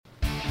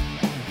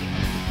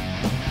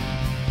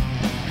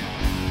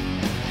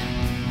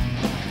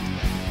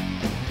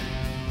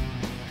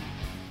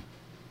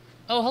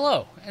Oh,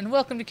 hello, and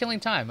welcome to Killing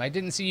Time. I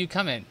didn't see you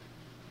come in.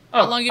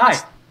 How Oh, long you been?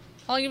 hi.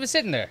 How long you been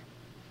sitting there?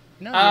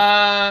 No,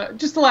 you're.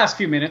 Just the last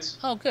few minutes.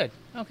 Oh, good.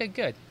 Okay,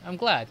 good. I'm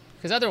glad,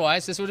 because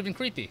otherwise this would have been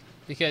creepy.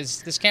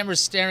 Because this camera's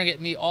staring at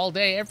me all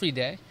day, every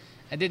day.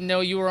 I didn't know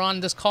you were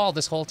on this call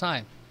this whole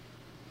time.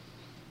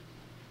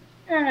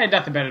 I had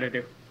nothing better to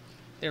do.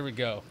 There we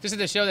go. This is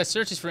the show that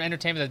searches for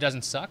entertainment that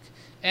doesn't suck,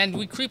 and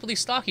we creepily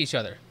stalk each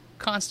other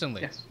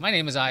constantly. Yes. My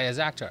name is Ayaz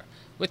Akhtar.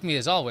 With me,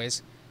 as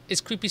always,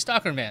 is Creepy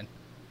Stalker Man,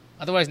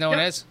 otherwise known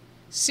Yep. as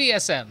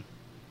CSM,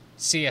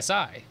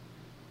 CSI.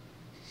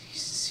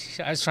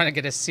 I was trying to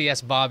get a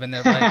CS Bob in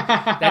there, but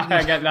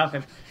I got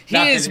nothing. he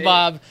Nothing. is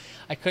Bob.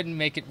 I couldn't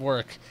make it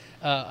work.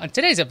 On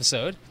today's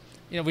episode,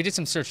 we did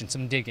some searching,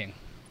 some digging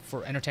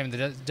for entertainment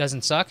that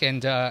doesn't suck,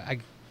 and I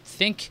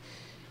think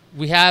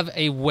we have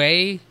a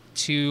way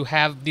to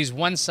have these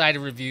one-sided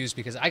reviews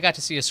because I got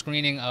to see a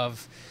screening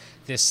of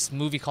this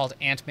movie called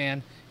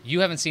Ant-Man. You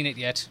haven't seen it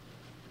yet,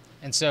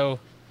 and so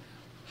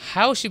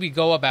how should we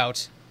go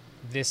about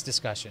this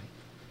discussion?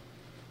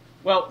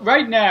 Well,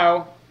 right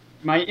now,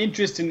 my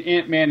interest in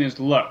Ant-Man is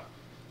low.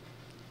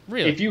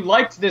 Really? If you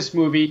liked this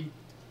movie,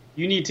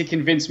 you need to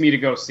convince me to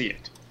go see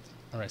it.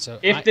 All right. So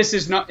If this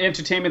is not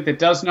entertainment that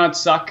does not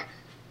suck,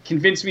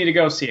 convince me to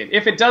go see it.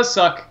 If it does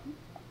suck,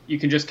 you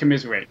can just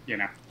commiserate,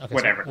 okay,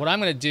 whatever. So what I'm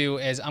going to do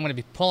is I'm going to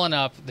be pulling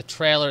up the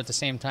trailer at the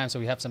same time so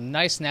we have some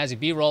nice, snazzy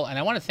B-roll. And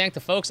I want to thank the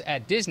folks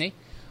at Disney,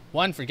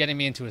 one, for getting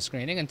me into a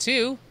screening, and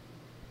two,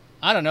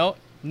 I don't know,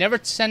 never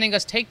sending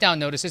us takedown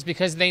notices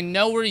because they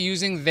know we're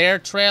using their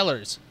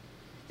trailers.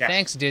 Yes.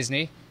 Thanks,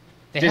 Disney.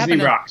 They Disney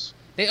rocks.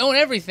 They own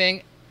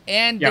everything,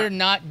 and Yeah. they're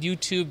not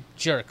YouTube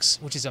jerks,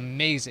 which is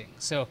amazing.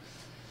 So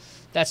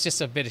that's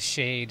just a bit of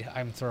shade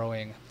I'm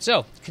throwing.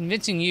 So,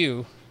 convincing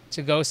you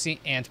to go see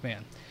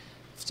Ant-Man.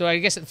 So I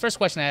guess the first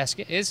question I ask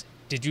you is,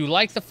 did you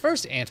like the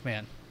first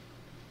Ant-Man?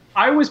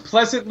 I was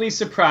pleasantly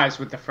surprised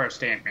with the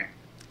first Ant-Man.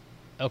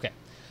 Okay.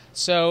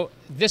 So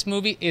this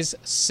movie is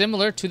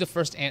similar to the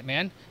first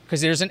Ant-Man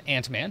because there's an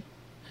Ant-Man.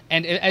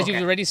 And as Okay.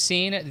 you've already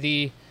seen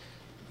the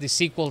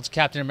sequel to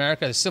Captain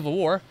America, the Civil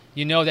War,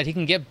 you know that he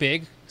can get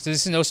big. So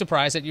this is no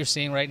surprise that you're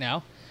seeing right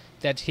now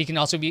that he can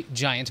also be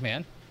Giant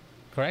Man.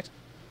 Correct?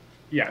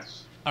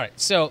 Yes. All right.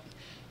 So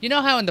you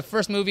know how in the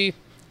first movie,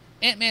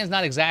 Ant-Man's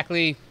not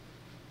exactly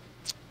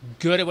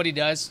good at what he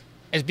does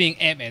as being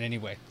Ant-Man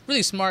anyway.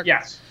 Really smart.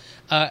 Yes.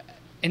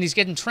 And he's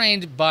getting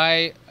trained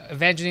by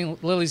Evangeline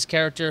Lilly's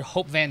character,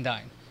 Hope Van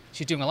Dyne.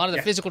 She's doing a lot of the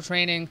Yes. physical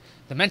training,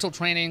 the mental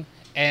training,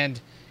 and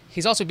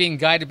he's also being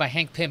guided by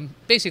Hank Pym,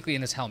 basically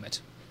in his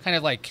helmet. Kind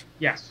of like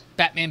Yes.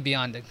 Batman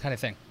Beyond kind of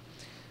thing.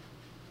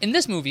 In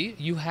this movie,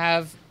 you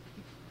have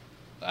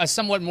a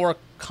somewhat more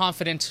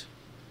confident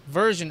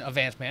version of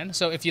Ant-Man.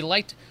 So if you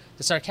liked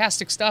the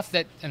sarcastic stuff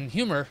and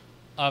humor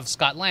of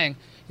Scott Lang,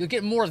 you'll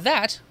get more of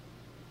that.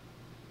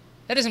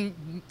 That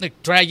doesn't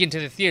like drag you into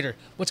the theater.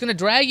 What's going to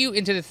drag you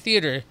into the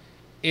theater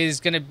is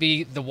going to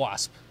be the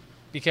Wasp,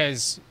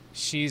 because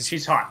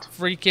she's hot.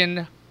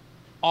 freaking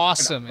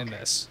awesome in Okay.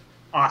 this.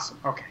 Awesome.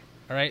 Okay.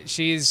 All right,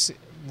 she's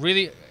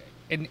really,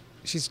 and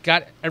she's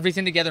got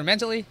everything together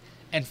mentally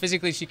and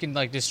physically. She can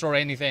like destroy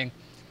anything.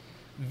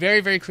 Very,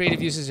 very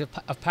creative uses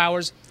of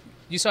powers.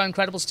 You saw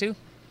Incredibles 2?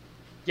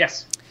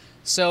 Yes.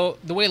 So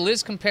the way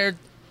Liz compared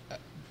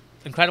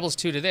Incredibles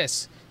 2 to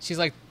this, she's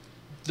like,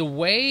 the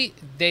way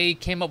they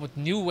came up with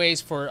new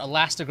ways for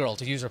Elastigirl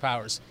to use her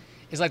powers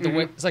is like the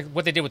way it's like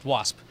what they did with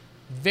Wasp.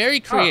 Very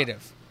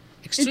creative,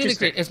 extremely Interesting.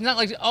 creative. It's not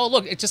like, oh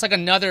look, it's just like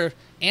another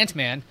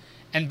Ant-Man,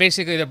 and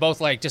basically they're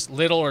both like just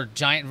little or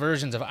giant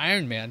versions of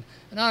Iron Man.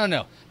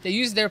 No. They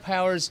use their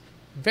powers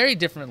very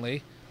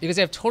differently because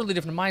they have totally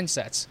different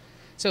mindsets.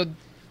 So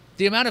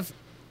the amount of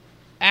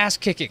ass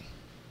kicking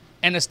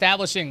and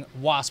establishing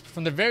Wasp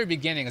from the very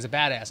beginning as a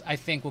badass, I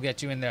think will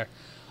get you in there.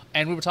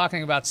 And we were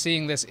talking about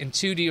seeing this in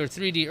 2D or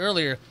 3D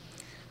earlier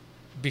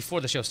before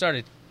the show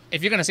started.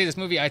 If you're going to see this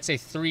movie, I'd say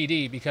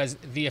 3D because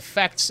the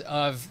effects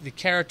of the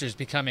characters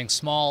becoming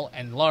small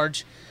and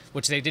large,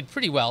 which they did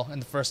pretty well in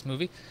the first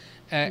movie.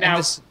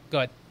 Now- Go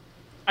ahead.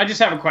 I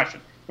just have a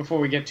question before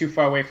we get too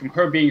far away from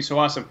her being so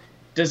awesome.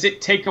 Does it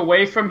take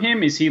away from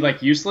him? Is he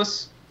like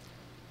useless?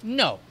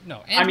 No.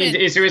 I mean,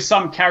 is there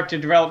some character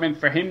development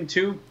for him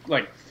too,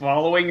 like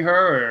following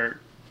her, or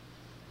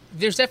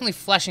There's definitely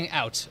fleshing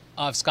out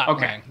of Scott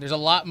Okay. Lang. There's a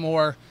lot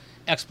more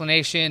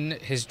explanation.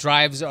 His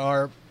drives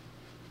are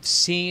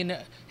seen.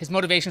 His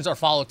motivations are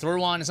followed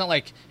through on. It's not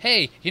like,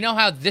 hey, you know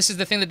how this is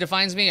the thing that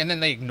defines me, and then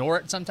they ignore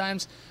it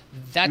sometimes?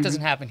 That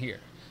doesn't happen here.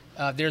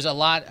 There's a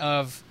lot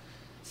of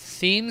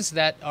themes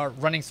that are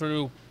running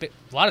through a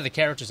lot of the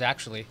characters,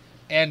 actually,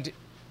 and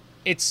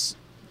it's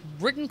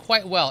written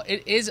quite well.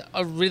 It is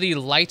a really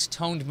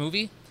light-toned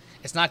movie.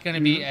 It's not going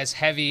to be as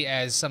heavy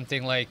as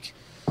something like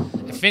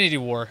Infinity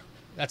War.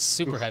 That's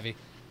super heavy.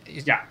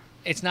 yeah,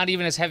 It's not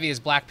even as heavy as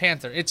Black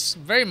Panther. It's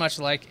very much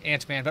like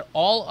Ant-Man, but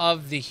all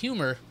of the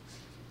humor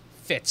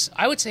fits.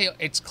 I would say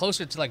it's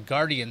closer to like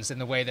Guardians in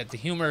the way that the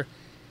humor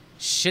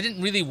shouldn't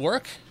really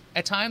work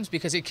at times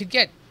because it could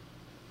get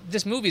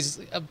this movie's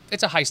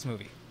it's a heist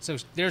movie. So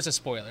there's a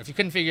spoiler. If you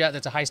couldn't figure out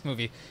that's a heist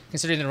movie,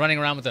 considering they're running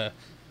around with a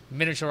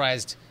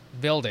miniaturized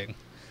building.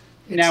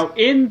 Now,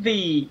 in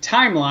the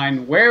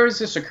timeline, where is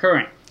this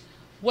occurring?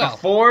 Well,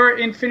 before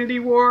Infinity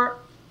War?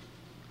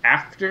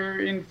 After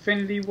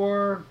Infinity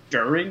War?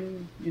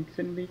 During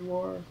Infinity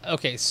War?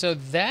 okay, so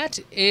that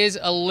is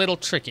a little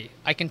tricky.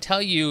 I can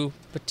tell you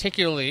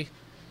particularly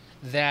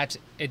that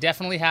it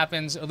definitely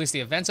happens, or at least the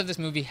events of this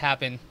movie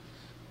happen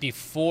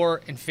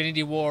before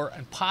Infinity War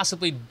and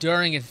possibly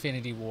during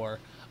Infinity War.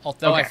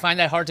 Although I Okay. find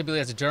that hard to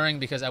believe as during,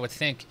 because I would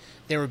think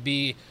there would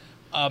be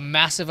a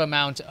massive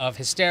amount of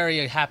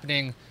hysteria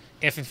happening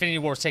if Infinity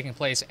War was taking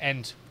place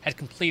and had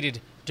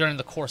completed during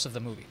the course of the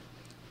movie,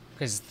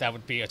 because that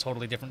would be a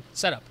totally different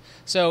setup.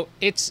 So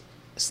it's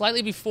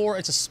slightly before.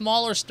 It's a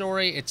smaller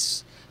story.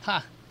 It's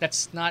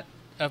that's not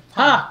a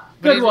pun.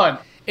 But Good one.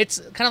 It's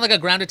kind of like a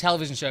grounded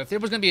television show. If there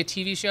was going to be a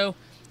TV show,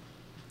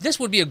 this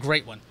would be a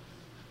great one.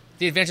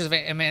 The Adventures of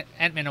Ant-Man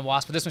and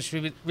Wasp, but this one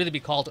should really be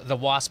called The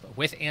Wasp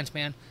with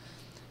Ant-Man.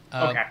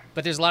 Okay.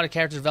 But there's a lot of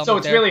character So development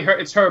it's there. really her.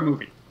 It's her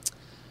movie.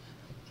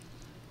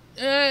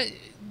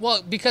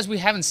 Well, because we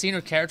haven't seen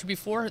her character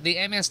before, the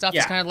Ant-Man stuff is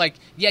Yeah. kind of like,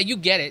 yeah, you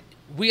get it.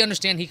 We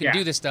understand he can Yeah.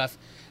 do this stuff,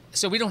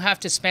 so we don't have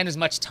to spend as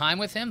much time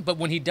with him. But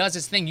when he does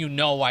his thing, you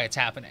know why it's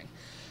happening.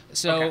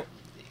 So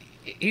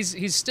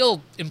he's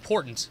still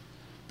important.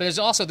 But there's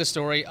also the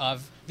story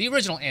of the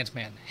original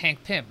Ant-Man,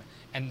 Hank Pym,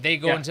 and they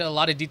go Yeah. into a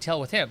lot of detail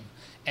with him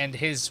and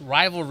his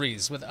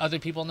rivalries with other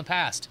people in the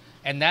past.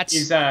 And that's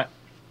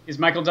Is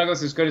Michael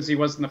Douglas as good as he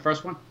was in the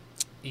first one?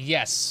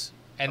 yes.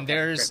 And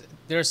Okay,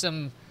 there's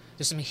some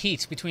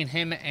heat between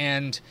him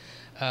and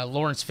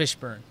Lawrence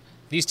Fishburne.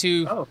 These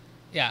two, Oh,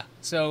 yeah.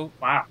 So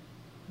wow.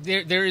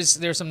 there's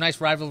some nice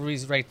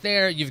rivalries right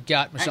there. You've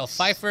got Michelle Nice.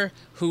 Pfeiffer,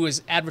 who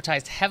is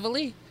advertised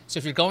heavily. So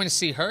if you're going to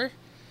see her,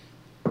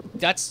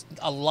 that's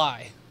a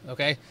lie.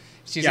 Okay,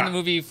 she's in Yeah. the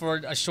movie for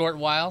a short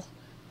while. That's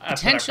what I've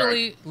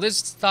Potentially,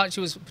 Liz thought she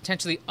was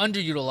potentially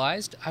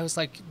underutilized. I was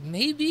like,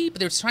 maybe, but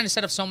they were trying to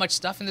set up so much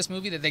stuff in this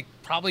movie that they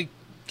probably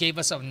gave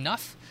us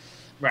enough.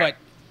 Right.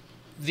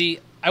 But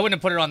I wouldn't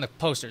have put her on the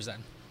posters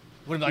then.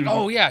 Would have been like,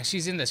 oh yeah,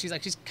 she's in this.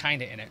 She's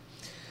kind of in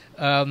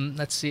it.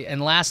 Let's see.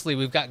 And lastly,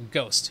 we've got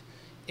Ghost.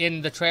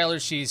 In the trailer,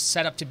 she's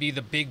set up to be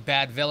the big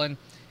bad villain,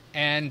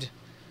 and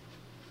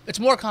it's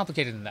more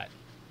complicated than that.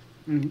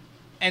 Mm-hmm.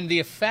 And the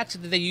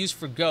effect that they use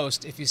for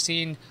Ghost, if you've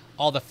seen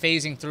all the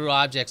phasing through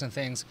objects and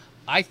things,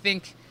 I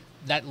think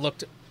that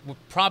would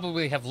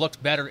probably have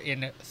looked better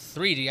in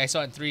 3D. I saw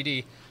it in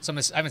 3D.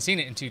 I haven't seen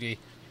it in 2D.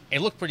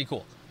 It looked pretty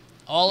cool.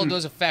 All of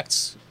those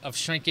effects of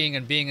shrinking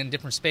and being in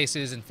different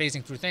spaces and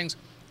phasing through things,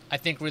 I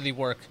think really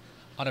work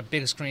on a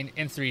big screen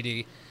in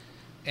 3D.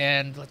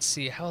 And let's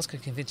see, how else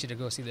could I convince you to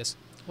go see this?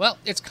 Well,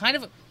 it's kind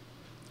of,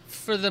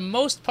 for the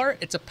most part,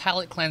 it's a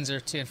palate cleanser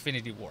to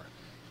Infinity War.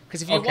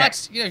 Because if you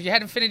watched, if you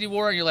had Infinity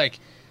War and you're like,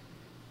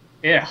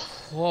 Yeah.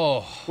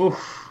 whoa,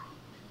 Oof.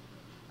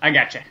 I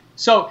gotcha.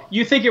 So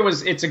you think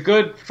it's a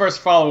good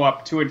first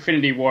follow-up to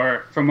Infinity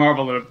War for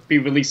Marvel to be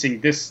releasing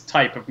this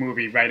type of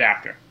movie right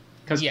after?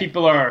 Because Yeah.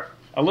 people are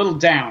a little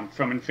down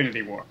from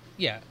Infinity War.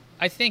 yeah,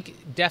 I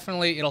think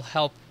definitely it'll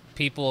help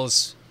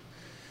people's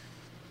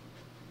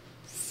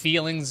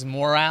feelings,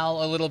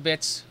 morale a little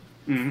bit,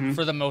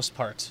 for the most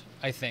part,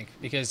 I think.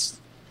 Because,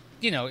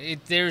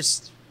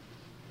 there's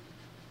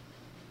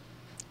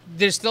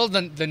still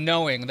the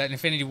knowing that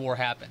Infinity War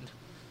happened.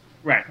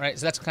 Right,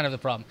 so that's kind of the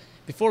problem.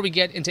 Before we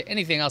get into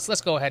anything else,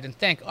 let's go ahead and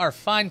thank our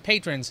fine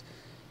patrons.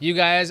 You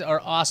guys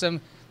are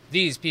awesome.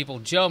 These people,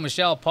 Joe,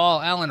 Michelle,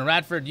 Paul, Alan,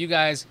 Radford, you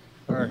guys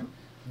are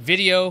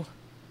video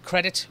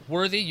credit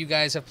worthy. You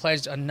guys have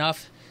pledged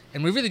enough,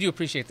 and we really do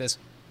appreciate this.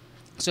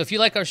 So if you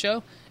like our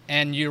show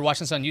and you're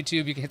watching this on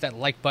YouTube, you can hit that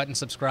like button,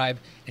 subscribe.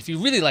 If you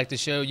really like the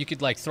show, you could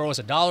throw us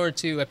 $1 or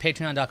 $2 at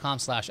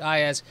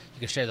patreon.com/IAS. You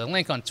can share the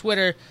link on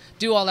Twitter,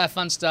 do all that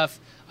fun stuff.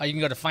 You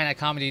can go to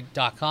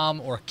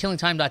finitecomedy.com or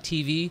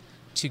killingtime.tv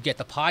to get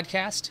the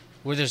podcast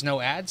where there's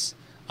no ads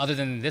other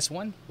than this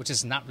one, which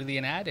is not really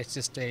an ad. It's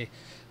just a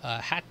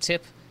hat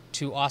tip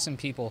to awesome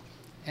people.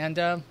 And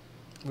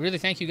we really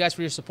thank you guys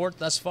for your support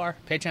thus far.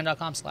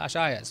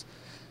 Patreon.com/IAS.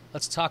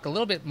 Let's talk a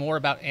little bit more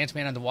about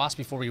Ant-Man and the Wasp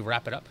before we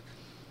wrap it up.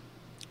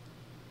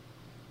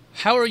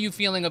 How are you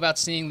feeling about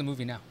seeing the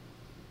movie now?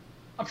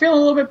 I'm feeling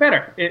a little bit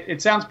better.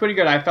 It sounds pretty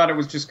good. I thought it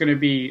was just going to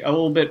be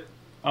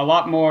a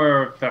lot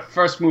more the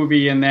first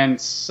movie, and then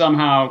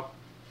somehow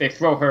they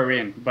throw her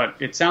in. But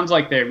it sounds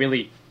like they're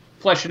really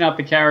fleshing out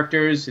the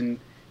characters, and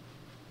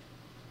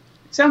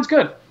it sounds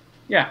good.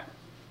 Yeah.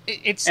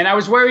 And I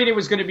was worried it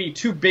was going to be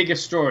too big a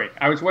story.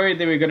 I was worried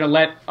they were going to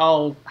let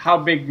how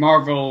big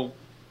Marvel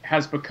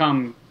has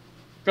become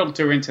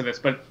filter into this.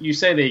 But you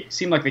say they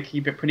seem like they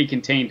keep it pretty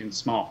contained and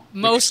small.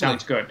 Mostly. Which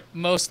sounds good.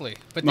 Mostly.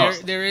 But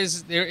Mostly. there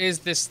is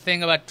this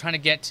thing about trying to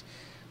get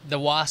the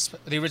Wasp,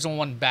 the original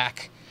one,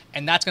 back.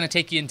 And that's going to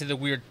take you into the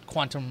weird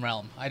quantum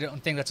realm. I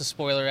don't think that's a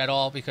spoiler at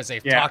all because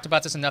they've talked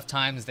about this enough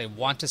times. They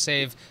want to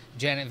save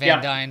Janet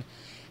Van Dyne.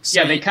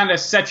 So they kind of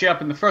set you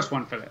up in the first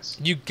one for this.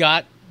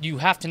 You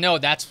have to know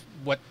that's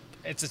what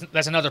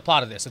that's another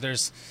plot of this. So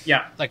there's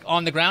Yeah. like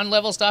on the ground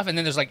level stuff, and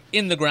then there's like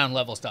in the ground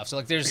level stuff. So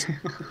like there's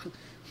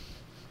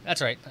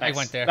that's right. Nice. I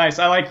went there. Nice.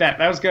 I like that.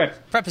 That was good.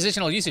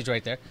 Prepositional usage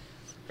right there.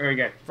 Very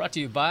good. Brought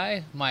to you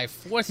by my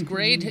 4th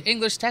grade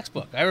English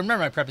textbook. I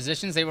remember my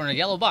prepositions. They were in a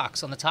yellow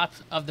box on the top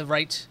of the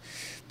right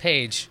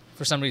page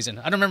for some reason.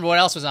 I don't remember what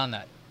else was on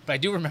that, but I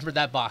do remember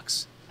that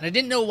box. And I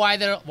didn't know why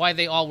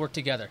they all work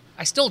together.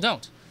 I still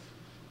don't.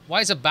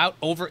 Why is about,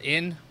 over,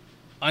 in,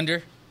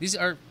 under?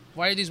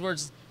 Why are these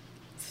words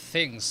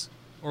things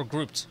or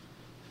grouped?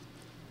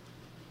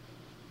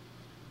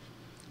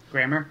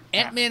 Grammar.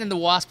 Ant-Man and the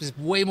Wasp is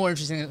way more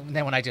interesting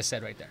than what I just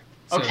said right there.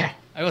 So Okay.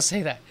 I will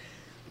say that.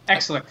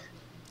 Excellent.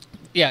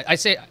 Yeah, I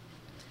say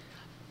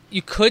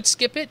you could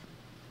skip it.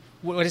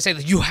 Would I say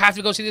that you have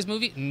to go see this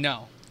movie?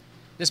 No.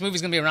 This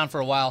movie's going to be around for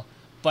a while,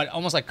 but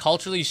almost like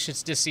culturally, you should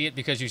just see it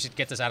because you should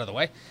get this out of the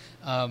way.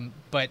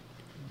 But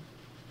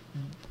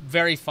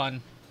very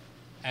fun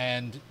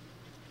and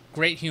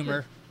great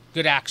humor,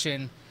 good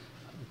action,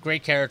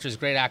 great characters,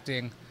 great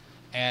acting,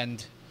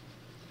 and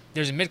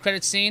there's a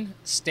mid-credits scene.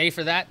 Stay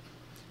for that.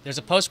 There's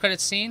a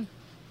post-credits scene.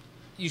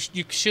 You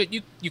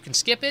can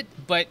skip it,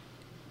 but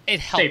it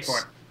helps. Stay for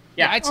it.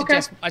 Yeah,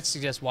 I'd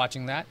suggest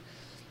watching that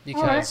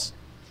because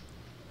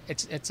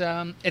it's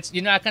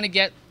you're not going to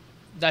get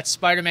that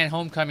Spider-Man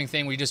Homecoming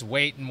thing where you just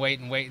wait and wait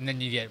and wait and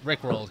then you get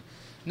rickrolled.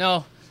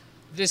 No,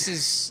 this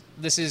is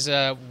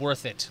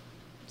worth it.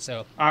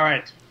 So all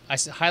right. I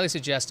highly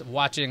suggest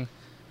watching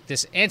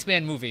this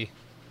Ant-Man movie.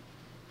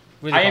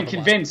 I am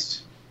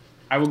convinced.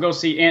 I will go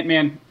see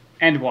Ant-Man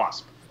and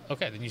Wasp.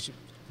 Okay,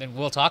 then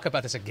we'll talk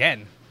about this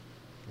again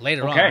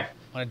later on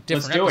a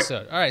different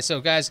episode. All right, so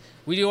guys,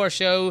 we do our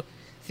show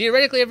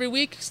theoretically every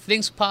week.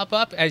 Things pop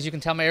up. As you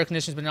can tell, my air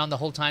conditioner's been on the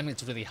whole time.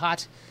 It's really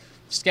hot.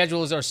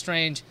 Schedules are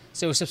strange.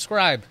 So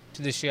subscribe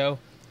to the show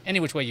any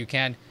which way you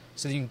can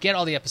so that you can get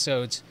all the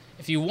episodes.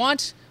 If you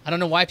want, I don't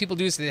know why people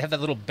do this. They have that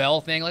little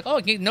bell thing like, oh,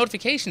 you get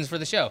notifications for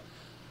the show.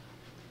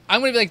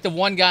 I'm going to be like the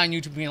one guy on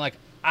YouTube being like,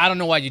 I don't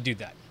know why you do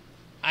that.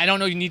 I don't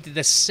know you need to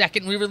the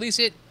second we release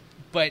it,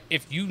 but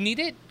if you need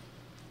it,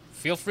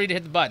 feel free to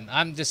hit the button.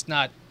 I'm just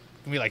not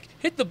going to be like,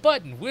 hit the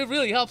button. It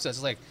really helps us.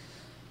 It's like,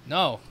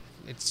 no,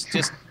 it's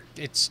just,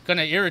 it's going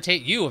to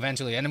irritate you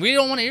eventually. And we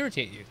don't want to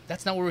irritate you.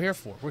 That's not what we're here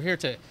for. We're here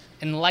to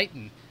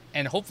enlighten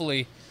and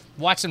hopefully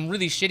watch some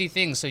really shitty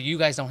things so you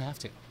guys don't have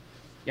to.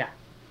 Yeah.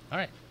 All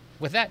right.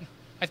 With that,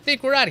 I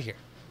think we're out of here.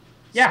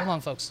 Yeah. So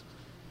long, folks.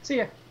 See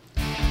ya.